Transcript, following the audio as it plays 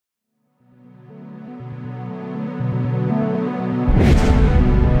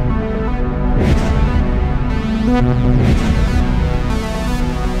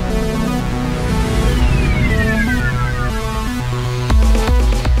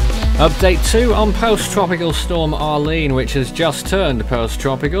Update 2 on post-tropical storm Arlene, which has just turned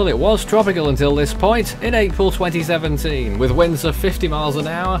post-tropical. It was tropical until this point in April 2017, with winds of 50 miles an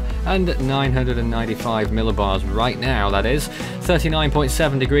hour and 995 millibars right now, that is.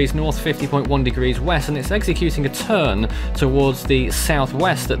 39.7 degrees north, 50.1 degrees west, and it's executing a turn towards the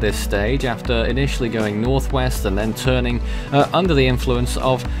southwest at this stage, after initially going northwest and then turning under the influence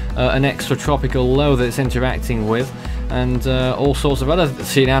of an extratropical low that it's interacting with, and all sorts of other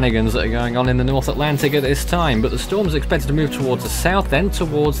shenanigans that are going on in the North Atlantic at this time. But the storm is expected to move towards the south, then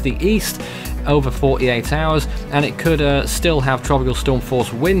towards the east over 48 hours, and it could still have tropical storm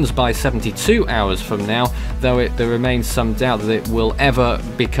force winds by 72 hours from now, though there remains some doubt that it will ever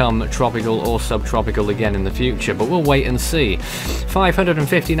become tropical or subtropical again in the future, but we'll wait and see.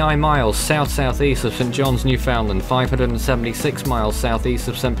 559 miles south-southeast of St. John's, Newfoundland, 576 miles southeast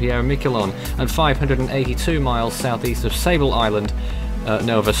of St. Pierre and Miquelon, and 582 miles southeast of Sable Island,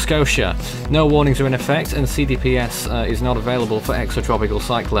 Nova Scotia. No warnings are in effect, and CDPS is not available for extratropical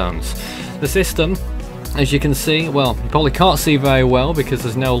cyclones. The system, as you can see, well, you probably can't see very well because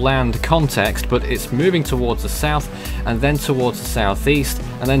there's no land context, but it's moving towards the south and then towards the southeast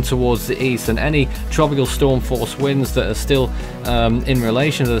and then towards the east, and any tropical storm force winds that are still in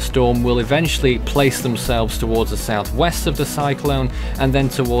relation to the storm will eventually place themselves towards the southwest of the cyclone and then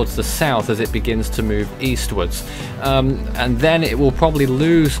towards the south as it begins to move eastwards, and then it will probably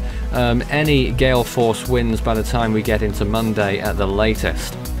lose any gale force winds by the time we get into Monday at the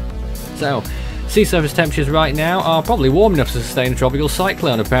latest. So, sea surface temperatures right now are probably warm enough to sustain a tropical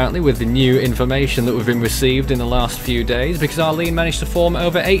cyclone, apparently, with the new information that we've been received in the last few days, because Arlene managed to form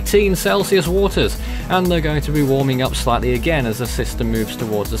over 18 Celsius waters, and they're going to be warming up slightly again as the system moves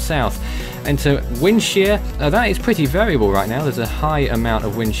towards the south. Into wind shear, that is pretty variable right now. There's a high amount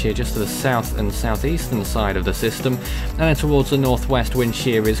of wind shear just to the south and southeastern side of the system, and then towards the northwest wind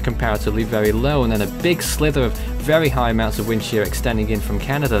shear is comparatively very low, and then a big slither of very high amounts of wind shear extending in from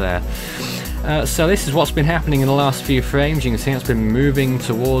Canada there. So this is what's been happening in the last few frames. You can see it's been moving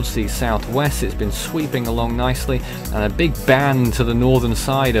towards the southwest, it's been sweeping along nicely, and a big band to the northern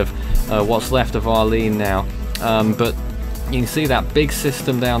side of what's left of Arlene now. But you can see that big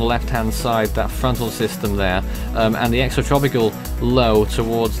system down the left hand side, that frontal system there, and the extratropical low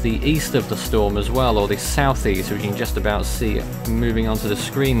towards the east of the storm as well, or the southeast, which you can just about see moving onto the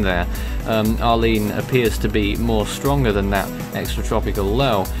screen there. Arlene appears to be more stronger than that extratropical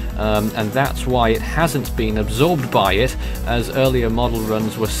low, and that's why it hasn't been absorbed by it, as earlier model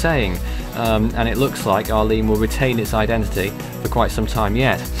runs were saying, and it looks like Arlene will retain its identity for quite some time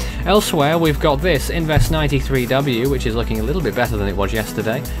yet. Elsewhere, we've got this Invest 93W, which is looking a little bit better than it was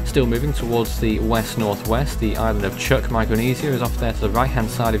yesterday, still moving towards the west-northwest. The island of Chuuk, Micronesia, is off there to the right-hand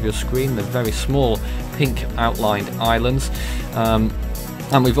side of your screen, the very small pink outlined islands.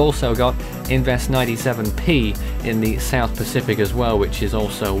 And we've also got Invest 97P in the South Pacific as well, which is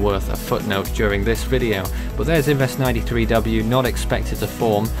also worth a footnote during this video. But there's Invest 93W, not expected to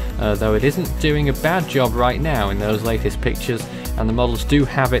form, though it isn't doing a bad job right now in those latest pictures, and the models do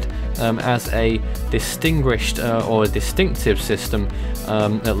have it as a distinguished or a distinctive system,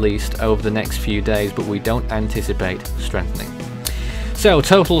 at least over the next few days, but we don't anticipate strengthening. So,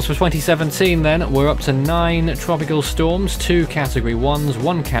 totals for 2017 then, we're up to 9 tropical storms, 2 Category 1s,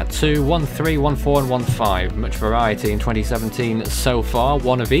 1 Cat 2, 1 3, 1 4 and 1 5. Much variety in 2017 so far,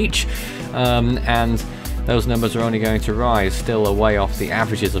 one of each, and those numbers are only going to rise, still a way off the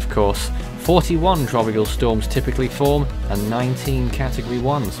averages of course. 41 tropical storms typically form, and 19 Category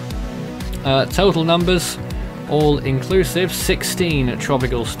 1s. Total numbers, all inclusive, 16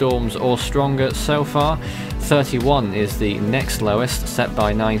 tropical storms or stronger so far. 31 is the next lowest, set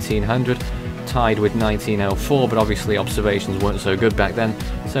by 1900, tied with 1904, but obviously observations weren't so good back then,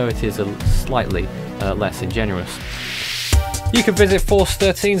 so it is a slightly less ingenuous. You can visit Force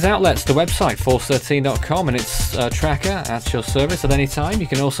 13's outlets, the website force13.com, and its tracker at your service at any time. You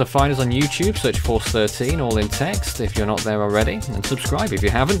can also find us on YouTube, search Force 13, all in text if you're not there already, and subscribe if you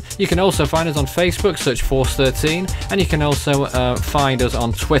haven't. You can also find us on Facebook, search Force 13, and you can also find us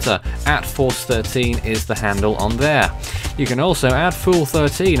on Twitter, at Force 13 is the handle on there. You can also add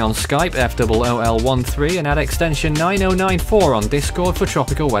Fool13 on Skype, FOOL13, and add extension 9094 on Discord for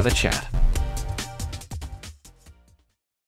tropical weather chat.